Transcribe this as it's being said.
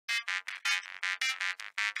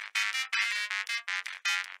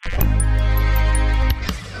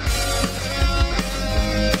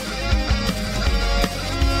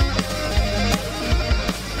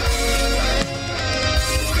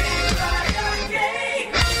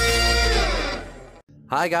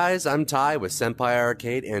Hi guys, I'm Ty with Senpai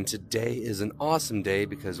Arcade, and today is an awesome day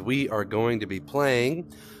because we are going to be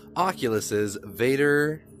playing Oculus's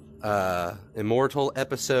Vader Immortal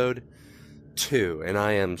Episode 2, and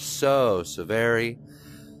I am so very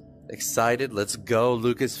excited. Let's go,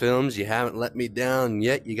 Lucasfilms. You haven't let me down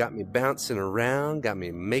yet. You got me bouncing around, got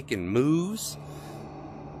me making moves.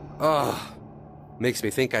 Oh, makes me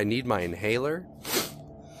think I need my inhaler.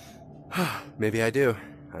 Maybe I do.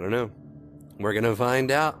 I don't know. We're gonna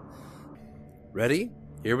find out. Ready?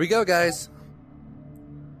 Here we go, guys.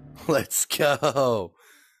 Let's go.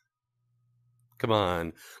 Come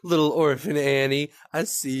on. Little orphan Annie, I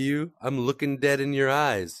see you. I'm looking dead in your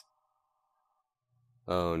eyes.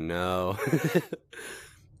 Oh no.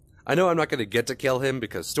 I know I'm not gonna get to kill him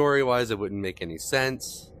because story-wise it wouldn't make any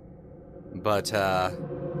sense. But,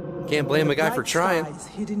 can't blame a guy for trying. The Lightsabers is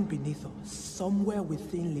hidden beneath us, somewhere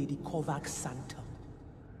within Lady Korvac's sanctum.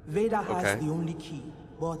 Vader has the only key,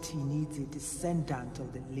 but he needs a descendant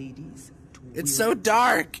of the ladies to It's so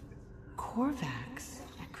dark! Korvax?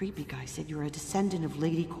 That creepy guy said you were a descendant of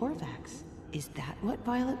Lady Korvax. Is that what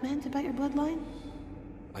Violet meant about your bloodline?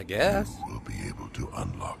 I guess. You will be able to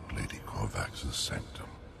unlock Lady Korvax's sanctum,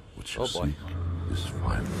 which you Oh boy. seek is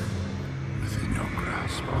finally within your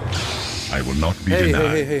grasp. I will not be Hey,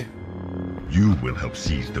 denied. hey. You will help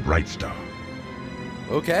seize the Bright Star.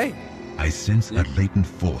 Okay. I sense a latent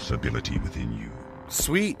force ability within you.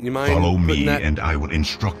 Sweet. You mind Follow putting me that... and I will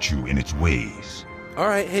instruct you in its ways.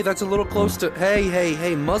 Alright, hey, that's a little close to...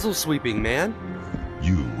 Hey, muzzle sweeping, man.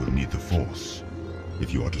 You will need the Force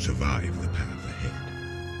if you are to survive the path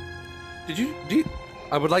ahead.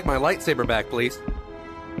 I would like my lightsaber back, please.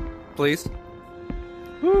 Please.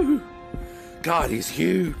 Woo. God, he's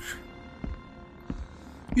huge.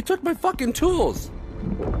 You took my fucking tools.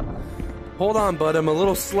 Hold on, bud, I'm a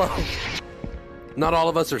little slow. Not all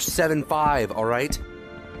of us are 7'5", alright?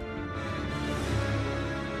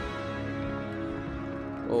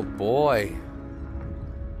 Oh boy.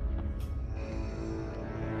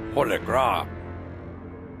 Holy crap.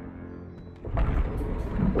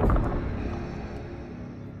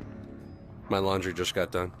 My laundry just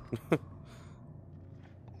got done.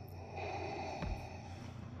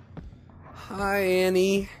 Hi,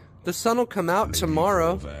 Annie. The sun will come out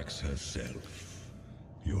tomorrow. Korvax herself,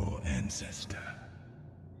 your ancestor.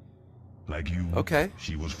 Like you,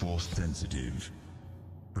 she was force sensitive,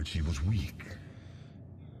 but she was weak,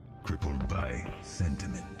 crippled by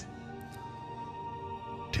sentiment.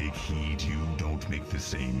 Take heed you don't make the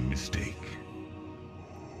same mistake.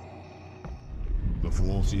 The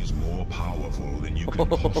Force is more powerful than you can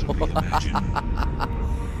possibly imagine.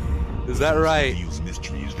 Is that right? Use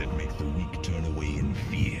mysteries that make the weak turn away in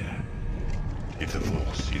fear. If the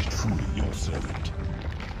Force is truly your servant,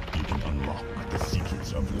 you can unlock the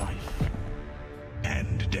secrets of life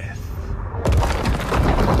and death.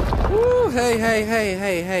 Woo,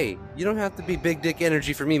 hey. You don't have to be big dick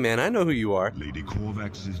energy for me, man. I know who you are. Lady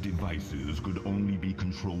Korvax's devices could only be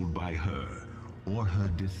controlled by her or her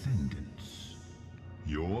descendants.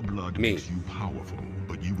 Your blood makes you powerful,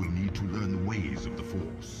 but you will need to learn the ways of the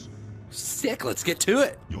Force. Sick, let's get to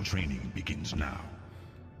it. Your training begins now.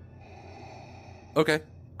 Okay,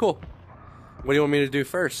 cool. What do you want me to do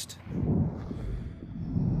first?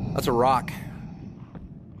 That's a rock.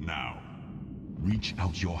 Now, reach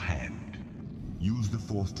out your hand. Use the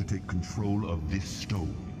Force to take control of this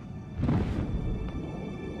stone.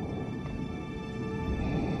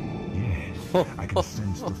 Yes, I can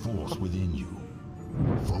sense the Force within you.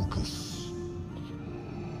 Focus.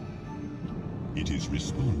 It is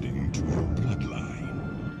responding to your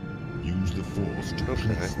bloodline. Use the Force to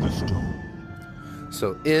place the stone.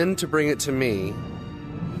 So in to bring it to me.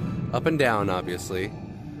 Up and down, obviously.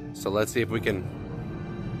 So let's see if we can...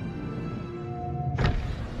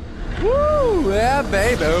 Woo! Yeah,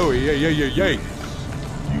 baby! Oh, yeah. You've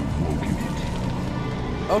woken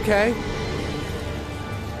it. Okay.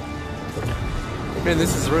 Man,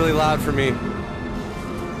 this is really loud for me.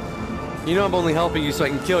 You know I'm only helping you so I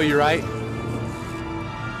can kill you, right?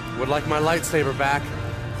 Would like my lightsaber back.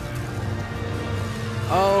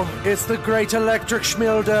 Oh, it's the great electric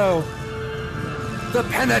schmildo. The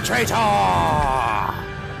penetrator!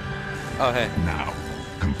 Oh, hey. Now,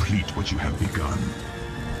 complete what you have begun.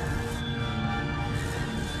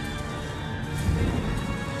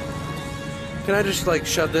 Can I just, like,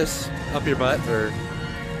 shove this up your butt, or...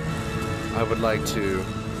 I would like to...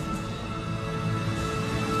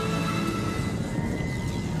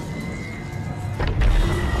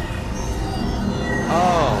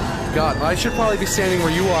 Oh, God. I should probably be standing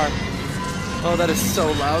where you are. Oh, that is so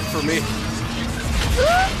loud for me.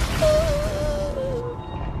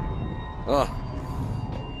 Oh.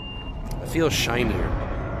 feels shinier.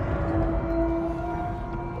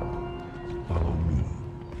 Follow me.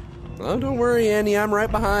 Oh, don't worry, Annie. I'm right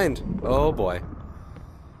behind. Oh, boy.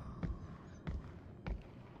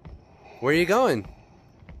 Where are you going?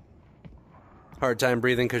 Hard time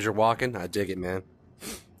breathing because you're walking? I dig it, man.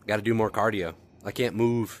 Gotta do more cardio. I can't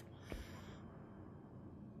move.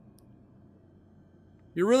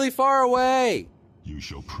 You're really far away. You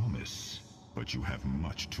shall promise, but you have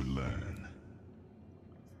much to learn.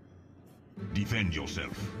 Defend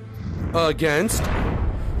yourself. Against?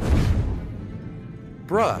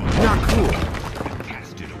 Bruh, not cool.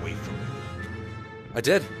 Cast it away from you. I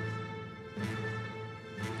did.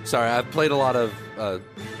 Sorry, I've played a lot of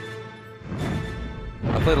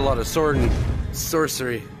sword and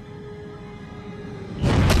sorcery.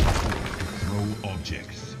 Throw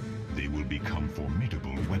objects. They will become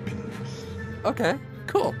formidable weapons. Okay,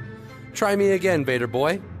 cool. Try me again, Vader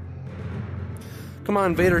boy. Come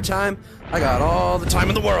on, Vader time. I got all the time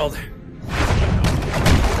in the world.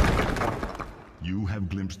 You have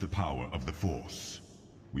glimpsed the power of the Force.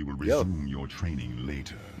 We will resume your training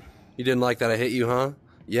later. You didn't like that I hit you, huh?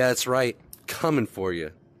 Yeah, that's right. Coming for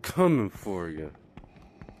you. Coming for you.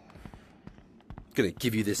 Gonna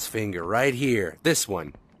give you this finger right here. This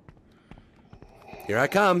one. Here I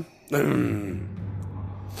come.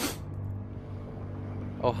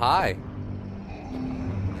 Oh, hi.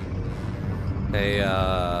 Hey,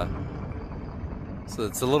 so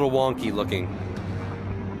it's a little wonky looking.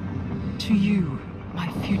 To you, my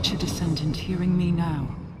future descendant hearing me now.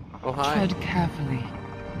 Oh, hi. Tread carefully.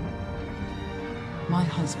 My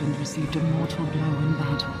husband received a mortal blow in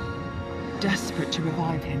battle. Desperate to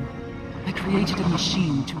revive him, I created a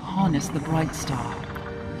machine to harness the Bright Star,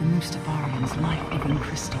 the Mustafarian's life-giving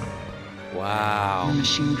crystal. Wow. The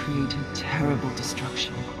machine created terrible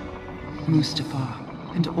destruction. Mustafar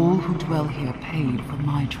and all who dwell here paid for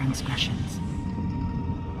my transgressions.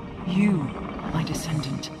 You, my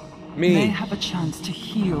descendant, may have a chance to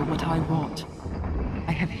heal what I wrought.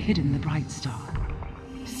 I have hidden the Bright Star.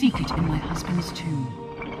 Seek it in my husband's tomb.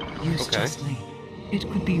 Use justly. It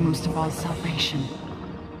could be Mustafa's salvation.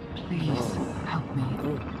 Please, help me.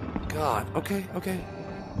 Oh, God. Okay.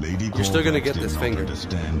 Lady You're still gonna Corvax get did this not finger.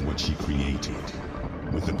 Understand what she created.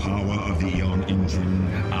 With the power of the Eon engine,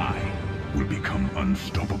 I will become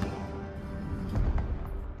unstoppable.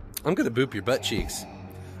 I'm gonna boop your butt cheeks.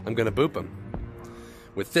 I'm gonna boop them.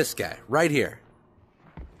 With this guy, right here.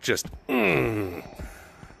 Just, You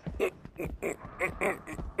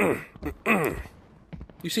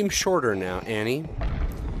seem shorter now, Annie.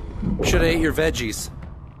 Should've ate your veggies.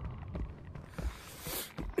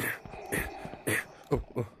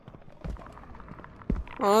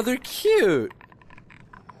 Oh, they're cute.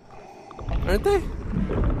 Aren't they?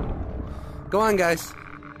 Go on, guys.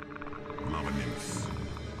 Lava nymphs.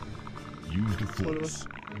 Use the Force.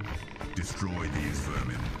 Destroy these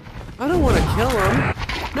vermin. I don't want to kill him.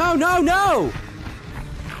 No!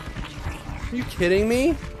 Are you kidding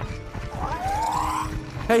me?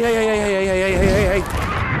 Hey.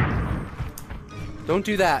 Don't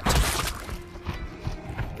do that.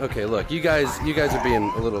 Okay, look, you guys are being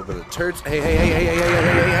a little bit of turds.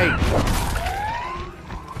 Hey.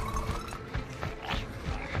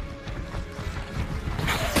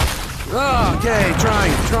 Okay,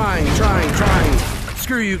 trying.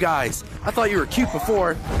 Screw you guys. I thought you were cute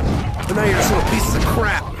before, but now you're just little pieces of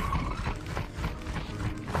crap.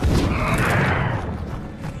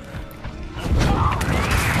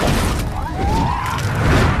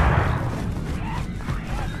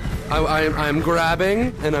 I'm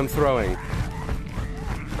grabbing and I'm throwing.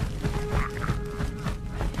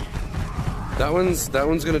 That one's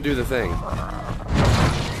gonna do the thing.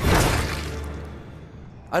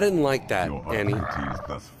 I didn't like that, Your Annie. abilities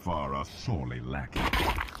thus far are sorely lacking.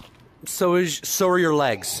 So are your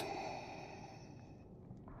legs.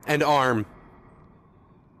 And arm.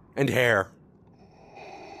 And hair.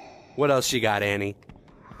 What else you got, Annie?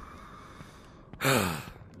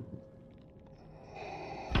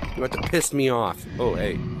 You have to piss me off. Oh,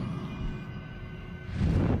 hey.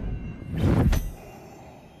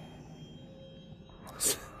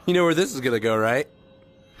 You know where this is gonna go, right?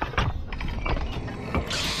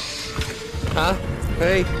 Huh?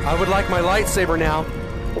 Hey, I would like my lightsaber now.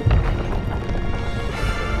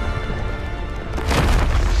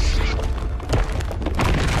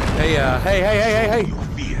 Hey. You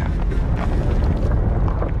fear.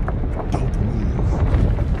 Don't move.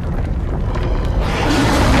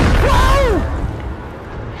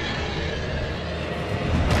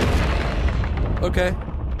 Okay.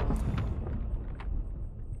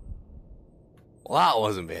 Well, that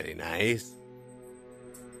wasn't very nice.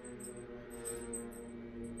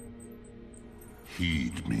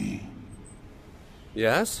 Heed me.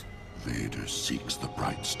 Yes? Vader seeks the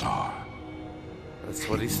bright star. That's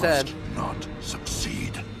what he said. Must not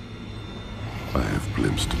succeed. I have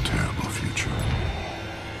glimpsed a terrible future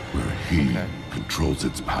where he controls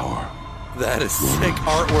its power. That is sick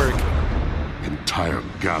artwork. Entire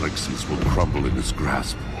galaxies will crumble in his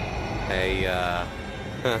grasp. Hey,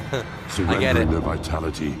 surrendering their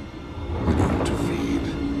vitality in order to feed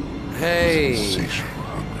his insatiable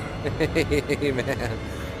hunger. Hey, man.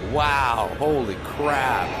 Wow, holy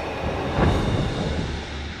crap.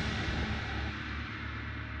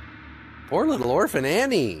 Poor little orphan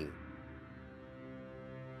Annie.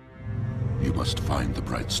 You must find the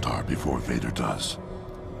bright star before Vader does.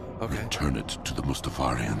 Okay. Return it to the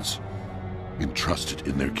Mustafarians. Entrust it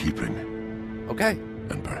in their keeping. Okay.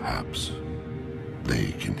 And perhaps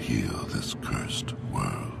they can heal this cursed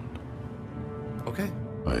world. Okay.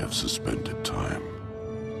 I have suspended time.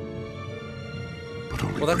 But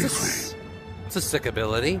only briefly. That's a sick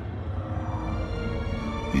ability.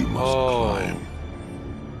 You must climb.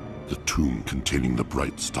 The tomb containing the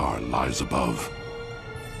bright star lies above.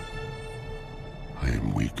 I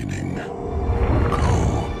am weakening. Go.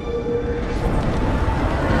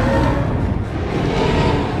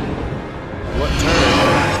 What turn?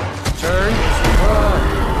 Turn?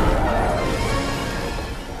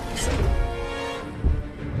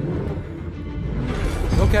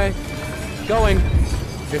 Okay. Going.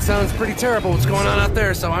 It sounds pretty terrible what's going on out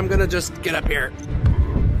there, so I'm gonna just get up here.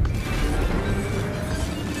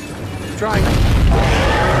 Trying.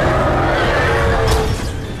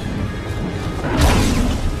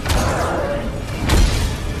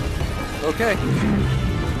 Okay.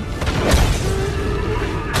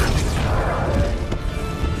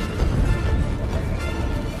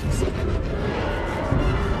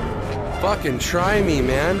 Fucking try me,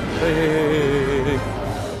 man. Hey.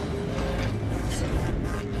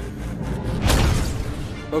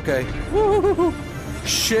 Okay. Woo-hoo-hoo.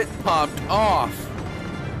 Shit popped off.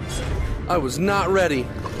 I was not ready.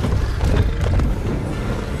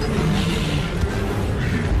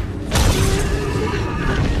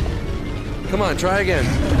 Come on, try again.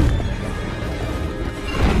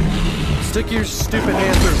 Stick your stupid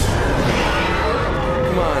hand through.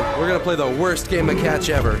 Come on, we're gonna play the worst game of catch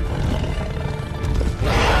ever.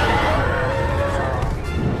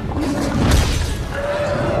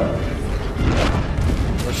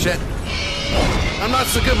 Oh shit. I'm not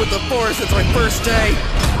so good with the Force, it's my first day.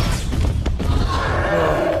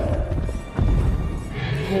 Oh.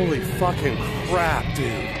 Holy fucking crap,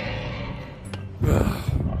 dude.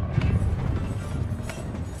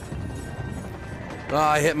 Oh,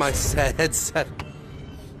 I hit my headset.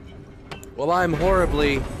 Well, I'm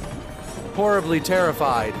horribly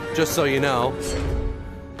terrified, just so you know.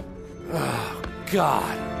 Oh,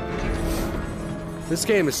 God. This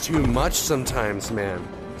game is too much sometimes, man.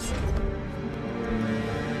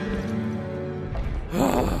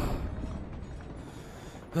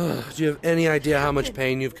 Do you have any idea how much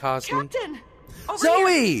pain you've caused me? Captain!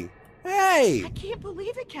 Zoe! Hey! I can't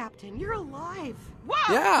believe it, Captain. You're alive. Wow!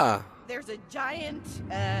 Yeah! There's a giant,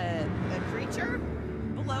 a creature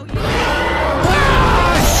below you.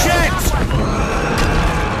 Ah, shit!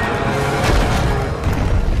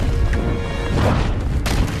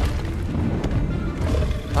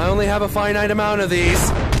 I only have a finite amount of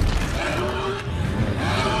these.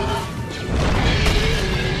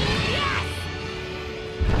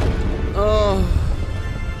 Oh.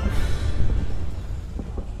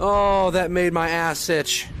 Oh, that made my ass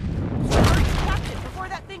itch. Before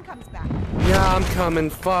that thing comes back. Yeah, I'm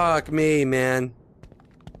coming. Fuck me, man.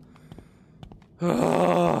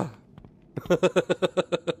 Oh. That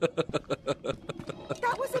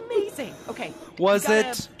was amazing. Okay. Was you gotta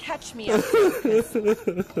it? Catch me up here,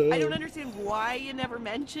 I don't understand why you never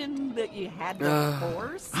mentioned that you had the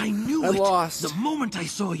Force. I knew I it. lost. The moment I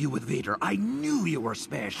saw you with Vader, I knew you were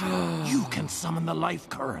special. You can summon the life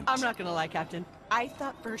current. I'm not gonna lie, Captain. I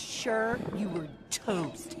thought for sure you were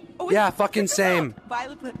toast. Oh, Yeah, fucking same.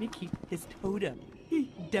 Violet let me keep his totem.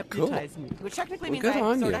 He deputized me, which technically means good I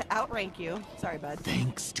on sort you. of outrank you. Sorry, bud.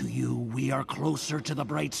 Thanks to you, we are closer to the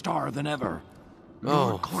bright star than ever. Oh,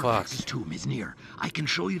 Lord Corvax's tomb is near. I can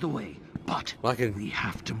show you the way, but we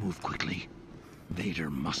have to move quickly.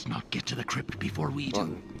 Vader must not get to the crypt before we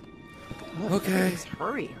do. Okay. Just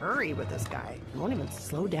hurry with this guy. He won't even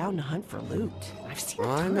slow down to hunt for loot. I've seen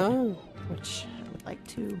I know. Which I would like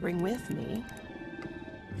to bring with me.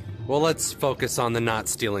 Well, let's focus on the not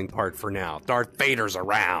stealing part for now. Darth Vader's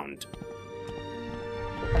around.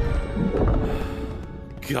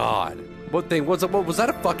 God. What thing was it? What was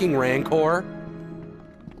that, a fucking Rancor?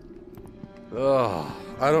 Ugh.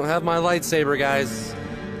 I don't have my lightsaber, guys.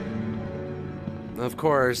 Of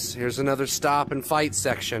course, here's another stop and fight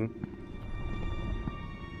section.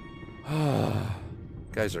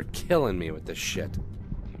 Guys are killing me with this shit.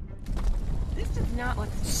 This is not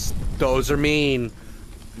what's... Those are mean.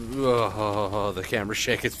 Oh, the camera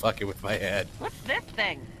shake is fucking with my head. What's this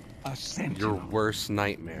thing? A sentinel. Your worst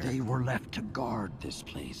nightmare. They were left to guard this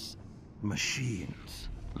place. Machines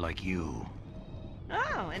like you.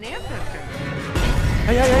 Oh, an ancestor.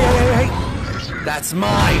 Hey, hey, hey, hey, hey! That's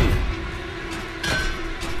mine!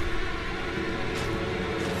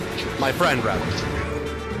 My friend, rather.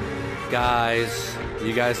 Guys,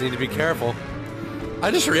 you guys need to be careful. I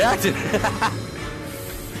just reacted.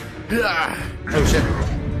 Oh shit.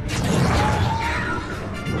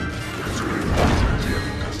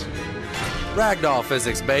 Ragdoll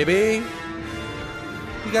physics, baby.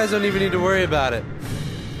 You guys don't even need to worry about it.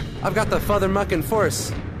 I've got the father mucking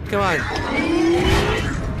force. Come on.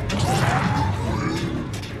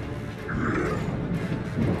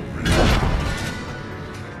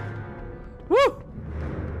 Woo!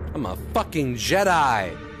 I'm a fucking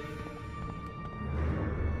Jedi.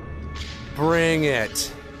 Bring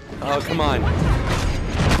it. Oh, come on.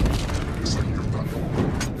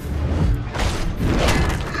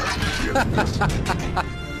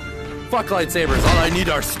 Fuck lightsabers. All I need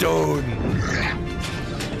are stone.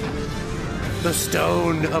 The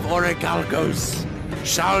stone of Orichalcos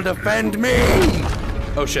shall defend me.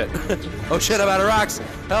 Oh shit. Oh shit, I'm out of rocks.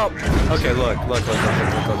 Help. Okay, look.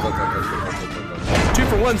 2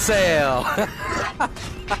 for 1 sale.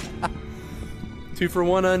 2 for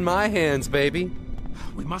 1 on my hands, baby.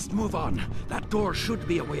 We must move on. That door should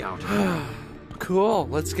be a way out. Cool.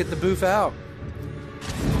 Let's get the booth out.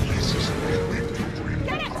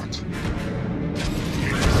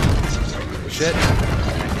 Shit.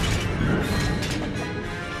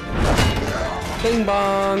 Bing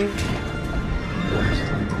bong.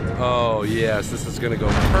 Oh, yes. This is going to go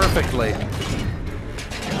perfectly.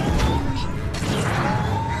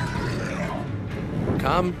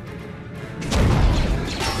 Come.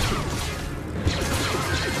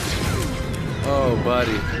 Oh,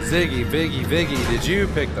 buddy. Ziggy, Viggy, did you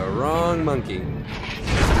pick the wrong monkey?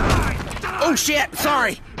 Oh shit!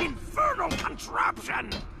 Sorry! Infernal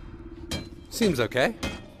contraption! Seems okay.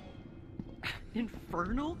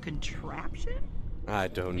 Infernal contraption? I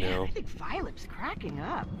don't know. I think Philip's cracking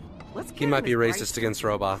up. Let's He might be racist against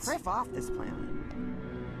robots. Riff off this planet.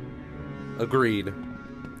 Agreed.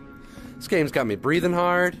 This game's got me breathing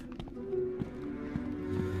hard.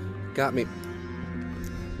 Got me...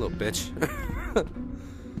 Little bitch.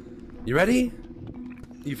 You ready?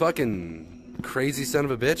 You fucking crazy son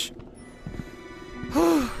of a bitch.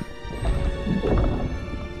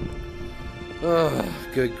 Oh,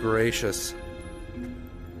 good gracious.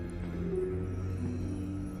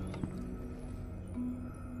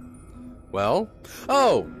 Well?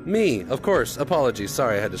 Oh, me, of course. Apologies.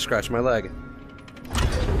 Sorry, I had to scratch my leg.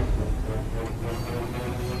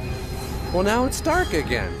 Well, now it's dark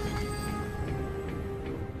again.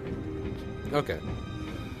 Okay.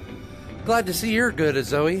 Glad to see you're good,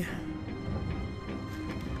 Zoe.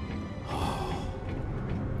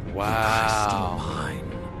 Wow.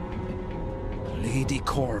 Lady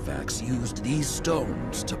Corvax used these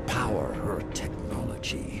stones to power her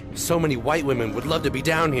technology. So many white women would love to be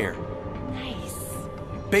down here. Nice.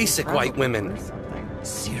 Basic white women.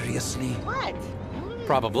 Seriously? What?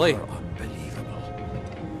 Probably. You're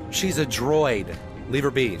unbelievable. She's a droid. Leave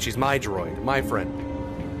her be. She's my droid. My friend.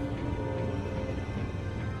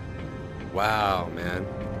 Wow, man.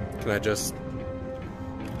 Can I just...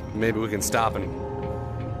 Maybe we can stop and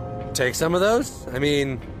take some of those? I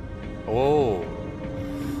mean... Oh.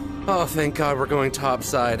 Oh, thank God we're going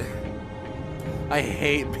topside. I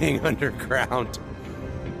hate being underground.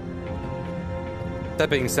 That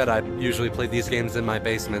being said, I usually play these games in my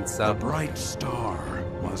basement, so... The bright star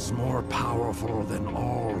was more powerful than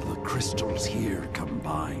all the crystals here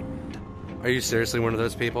combined. Are you seriously one of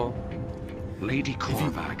those people? Lady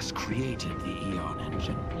Corvax created the Eon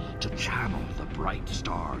engine to channel the bright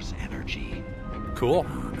star's energy. Cool.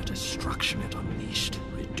 The destruction it unleashed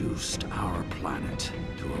reduced our planet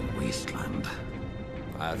to a wasteland.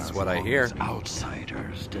 That's what I hear. As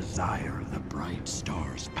outsiders desire the bright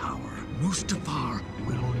star's power, Mustafar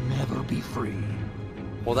will never be free.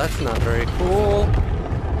 Well, that's not very cool.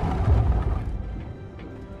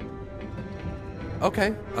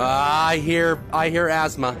 Okay. I hear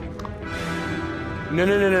asthma.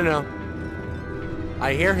 No.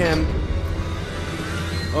 I hear him.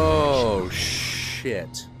 Oh,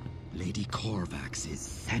 shit. Lady Corvax's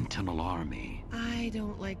Sentinel army I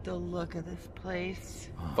don't like the look of this place.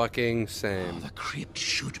 Fucking same. The crypt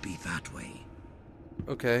should be that way.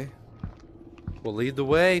 Okay. Well, lead the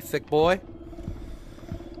way, thick boy.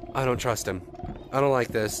 I don't trust him. I don't like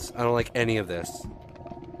this. I don't like any of this.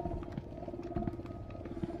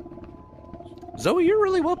 Zoe, you're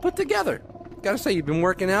really well put together. Gotta say, you've been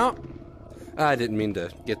working out. I didn't mean to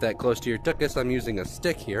get that close to your tuchus. I'm using a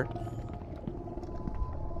stick here.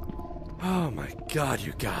 Oh my god,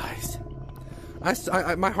 you guys.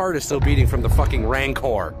 My heart is still beating from the fucking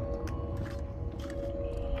Rancor.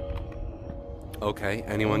 Okay,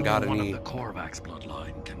 anyone got any... One of the Korvax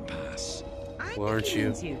bloodline can pass. Well, aren't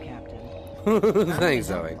you? You, Captain. Thanks,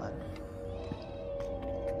 Zoe.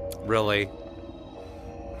 Really?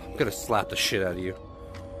 I'm gonna slap the shit out of you.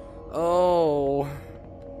 Oh.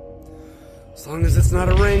 As long as it's not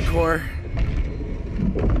a Rancor.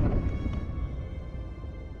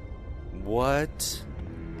 What?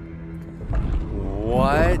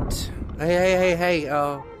 What? Hey,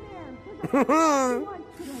 oh.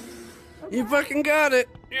 You fucking got it.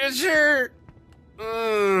 Yeah, sure.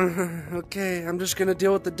 Okay, I'm just gonna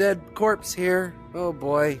deal with the dead corpse here. Oh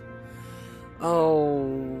boy.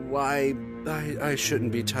 Oh, I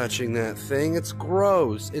shouldn't be touching that thing. It's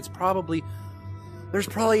gross. It's probably... There's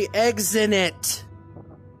probably eggs in it.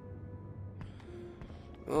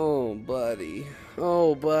 Oh, buddy.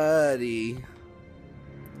 Oh, buddy.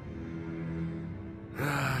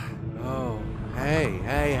 Oh,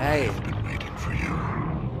 hey. I've been waiting for you.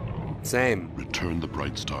 Same. Return the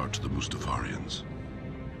Bright Star to the Mustafarians.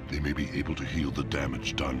 They may be able to heal the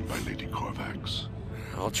damage done by Lady Korvax.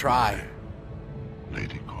 I'll try.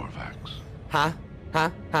 Lady Korvax. Huh?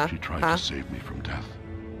 She tried to save me from death.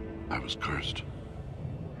 I was cursed.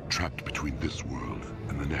 Trapped between this world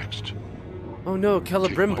and the next. Oh no, Take my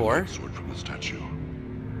Celebrimbor. light sword from the statue.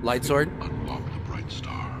 Light sword? Unlock the Bright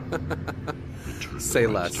Star. Return Say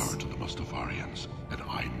the Bright less. Star to the Mustafarians, and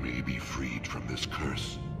I may be freed from this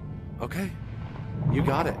curse. Okay. You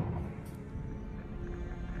got it.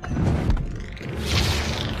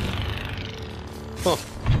 Oh.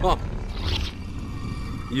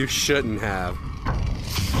 You shouldn't have.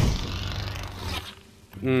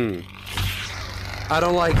 I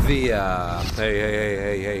don't like the,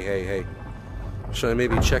 Hey. Should I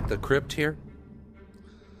maybe check the crypt here?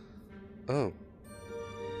 Oh.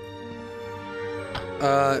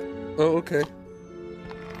 Oh, okay.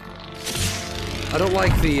 I don't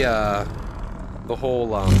like the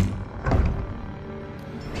whole, I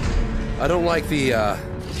don't like the,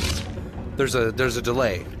 there's a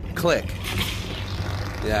delay. Click.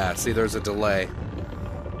 Yeah, see, there's a delay.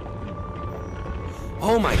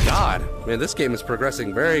 Oh my god! Man, this game is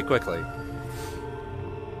progressing very quickly.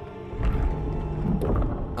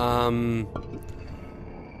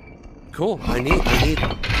 Cool. I need...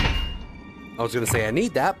 I was gonna say I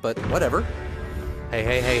need that, but whatever.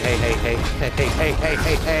 Hey.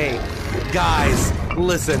 Guys,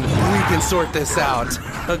 listen, we can sort this out,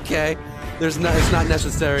 okay? It's not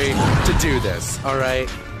necessary to do this, alright?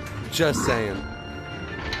 Just saying.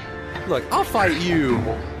 Look, I'll fight you.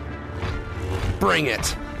 Bring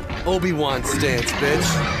it. Obi-Wan stance, bitch.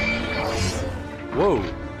 Whoa.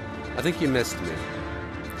 I think you missed me.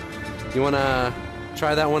 You wanna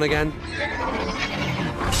try that one again?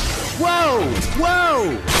 Whoa!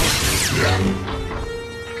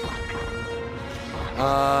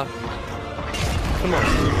 Come on.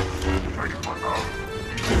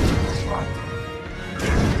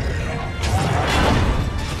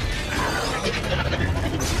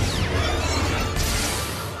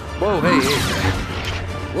 Whoa, hey.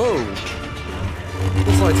 Whoa.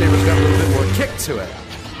 This lightsaber's got a little bit more kick to it.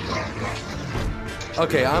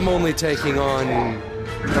 Okay, I'm only taking on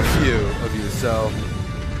a few of you, so...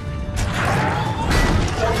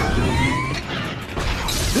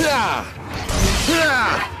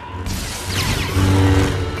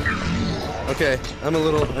 Okay, I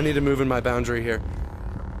need to move in my boundary here.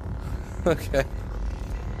 Okay.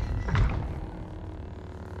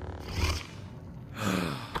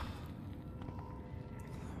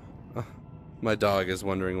 My dog is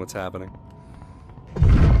wondering what's happening.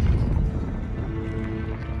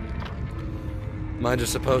 Mine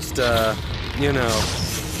just supposed to, you know,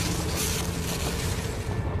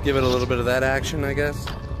 give it a little bit of that action, I guess.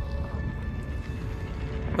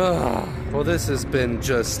 Well, this has been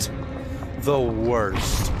just the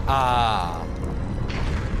worst.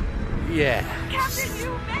 Yeah. Captain,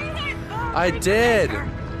 you made it! I did!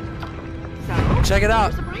 So, check it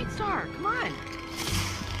out. There's a bright star. Come on.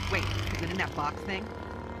 Wait, is it in that box thing?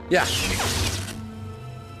 Yeah.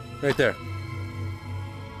 Right there.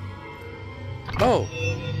 Oh.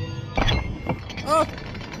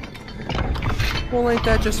 Well, ain't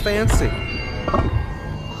that just fancy?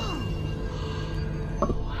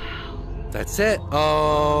 That's it.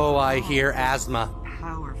 Oh, I hear asthma.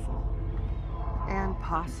 Powerful. And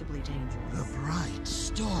possibly dangerous. The bright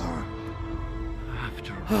star.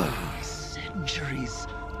 After all these centuries.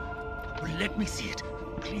 Let me see it,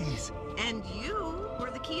 please. And you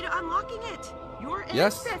were the key to unlocking it. Your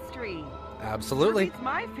Yes. ancestry. Absolutely. It's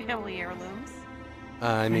my family heirlooms.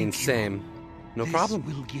 I mean, Thank you. same. No problem.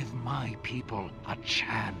 This will give my people a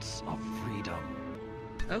chance of freedom.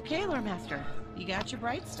 Okay, Lord Master. You got your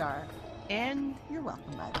bright star. And you're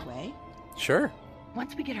welcome, by the way. Sure.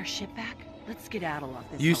 Once we get our ship back, let's skedaddle off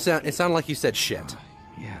this. You hellscape. sound. It sounded like you said shit.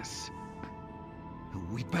 Yes.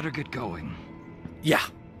 We'd better get going. Yeah.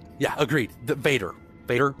 Yeah. Agreed. Vader.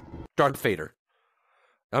 Darth Vader.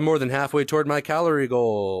 I'm more than halfway toward my calorie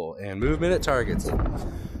goal and movement at targets.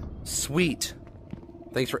 Sweet.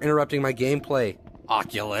 Thanks for interrupting my gameplay,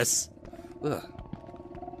 Oculus. Ugh.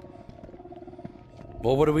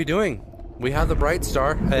 Well, what are we doing? We have the bright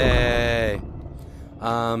star. Hey.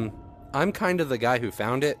 I'm kind of the guy who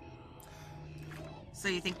found it. So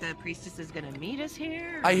you think the priestess is gonna meet us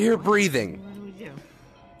here? I hear breathing. What do we do?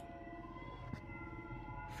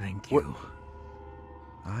 Thank you.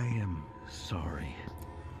 I am sorry.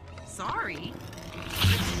 Sorry?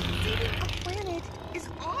 Saving a planet is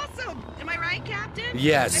awesome! Am I right, Captain?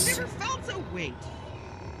 Yes. I've never felt so... Wait.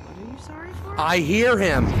 What are you sorry for? I hear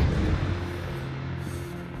him.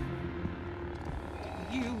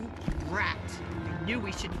 You rat. I knew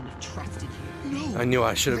we shouldn't have trusted you. No. I knew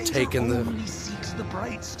I should have Vader taken the... only seeks the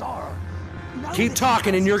bright star. Now Keep that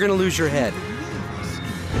talking he and you're has gonna lose your head.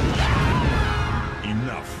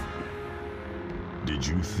 Enough. Did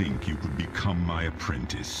you think you could become my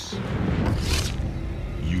apprentice?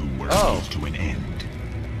 You were a means to an end,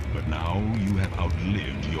 but now you have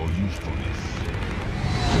outlived your usefulness.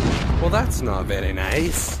 Well, that's not very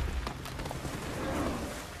nice.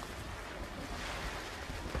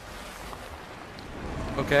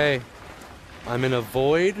 Okay. I'm in a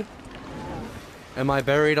void. Am I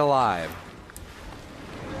buried alive?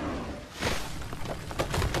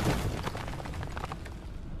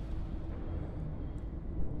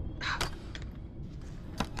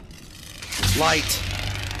 Light.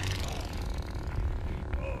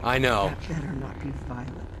 I know. That better not be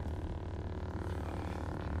violent.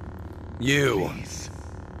 You Please.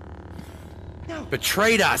 No.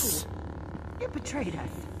 betrayed us. You betrayed us.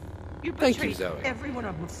 You Thank you, betrayed Zoe. everyone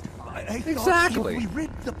on Mustafar. I thought Exactly. if we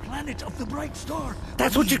rid the planet of the bright star,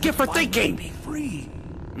 That's what you get for thinking. Be free.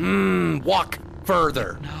 Walk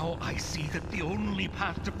further. Now I see that the only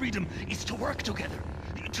path to freedom is to work together.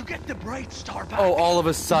 To get the bright star back. Oh, all of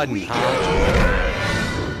a sudden, We- huh?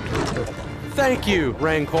 Thank you,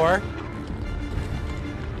 Rancor.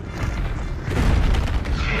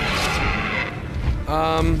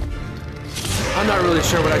 I'm not really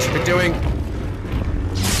sure what I should be doing.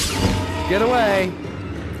 Get away.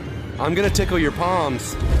 I'm gonna tickle your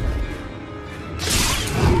palms.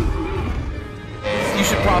 You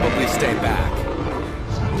should probably stay back.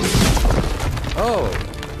 Oh.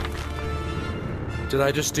 Did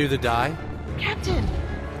I just do the die? Captain!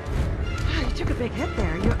 Ah, you took a big hit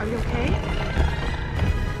there. Are you okay?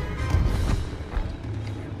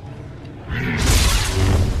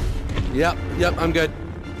 Yep, I'm good.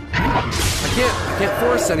 I can't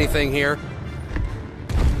force anything here.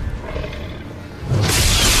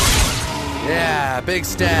 Yeah, big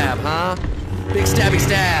stab, huh? Big stabby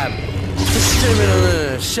stab.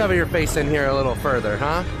 Just shove your face in here a little further,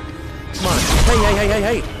 huh? Come on.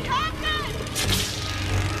 Hey.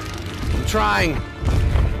 I'm trying.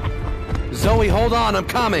 Zoe, hold on, I'm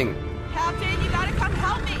coming. Captain, you gotta come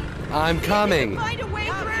help me! I'm coming. Find a way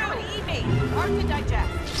through! Eat me! Hard to digest.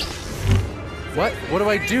 What? What do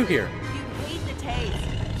I do here? You hate the taste.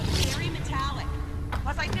 Very metallic.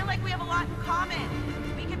 Plus, I feel like we have a lot in common.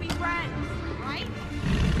 We could be friends, right?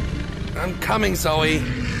 I'm coming, Zoe.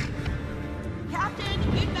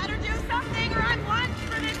 Captain, you'd better do something or I'm lunch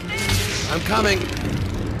for this thing! I'm coming.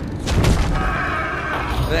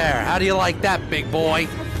 There, how do you like that, big boy?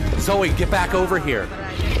 Zoe, get back over here.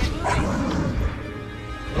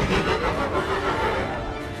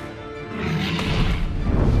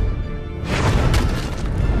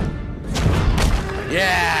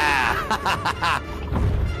 Yeah!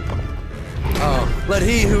 Oh, let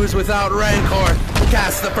he who is without Rancor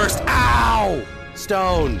cast the first ow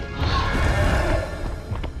stone.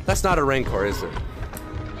 That's not a Rancor, is it?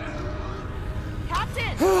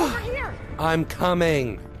 Captain, over here! I'm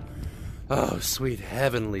coming. Oh, sweet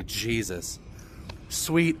heavenly Jesus.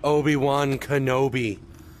 Sweet Obi-Wan Kenobi.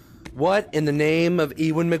 What in the name of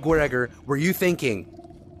Ewan McGregor were you thinking?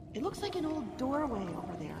 It looks like an old doorway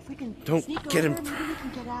over there. If we can Don't sneak get over, him. maybe we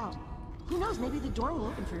can get out. Who knows? Maybe the door will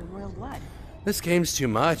open for your royal blood. This game's too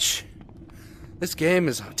much. This game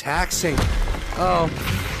is taxing. Oh,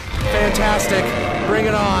 fantastic. Bring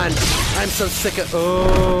it on. I'm so sick of...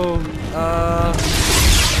 Oh,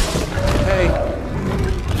 hey.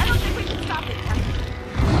 I don't think we can stop it.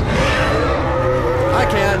 I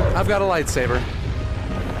can. I've got a lightsaber.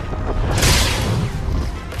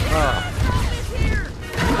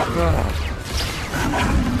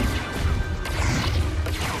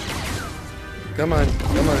 Come on,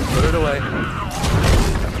 put it away.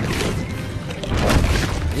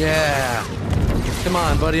 Yeah. Come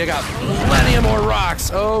on, buddy, I got plenty of more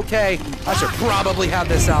rocks. Okay, I should probably have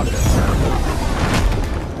this out.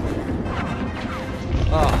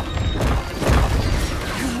 Oh.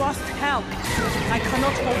 You must help. I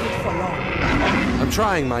cannot hold it for long. I'm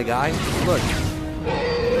trying, my guy. Look.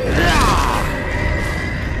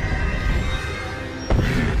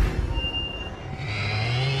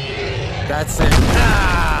 That's it.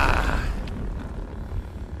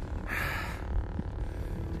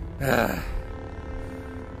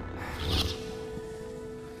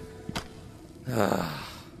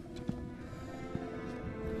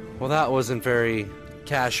 Well, that wasn't very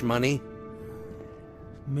cash money.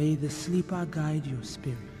 May the sleeper guide your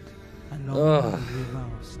spirit along the river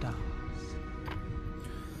of stars.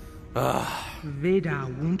 Vader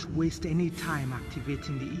won't waste any time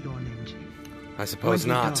activating the Eon engine. I suppose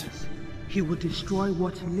not. Does, he will destroy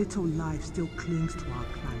what little life still clings to our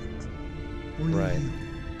planet. Only you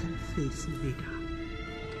can face Vader.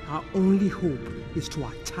 Our only hope is to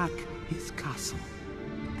attack his castle.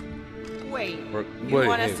 Wait, you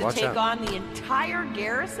want us to take on the entire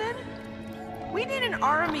garrison? We need an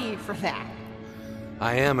army for that.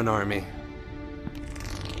 I am an army.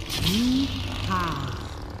 We have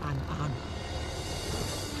an army.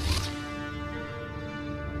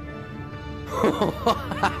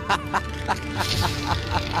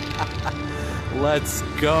 Let's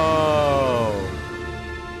go.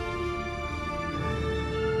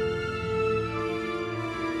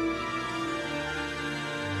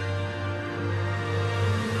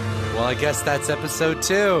 Well, I guess that's episode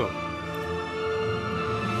 2.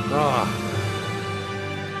 Oh.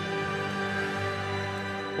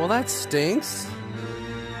 Well, that stinks.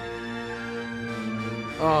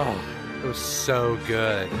 Oh, it was so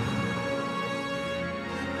good.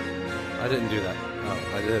 I didn't do that. Oh,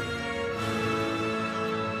 I did.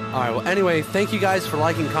 Alright, well, anyway, thank you guys for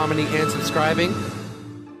liking, commenting, and subscribing.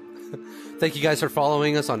 Thank you guys for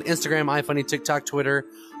following us on Instagram, iFunny, TikTok, Twitter,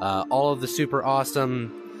 all of the super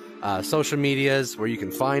awesome social medias where you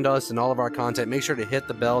can find us and all of our content. Make sure to hit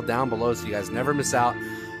the bell down below so you guys never miss out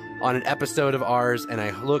on an episode of ours, and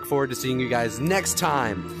I look forward to seeing you guys next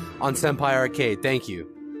time on Senpai Arcade. Thank you.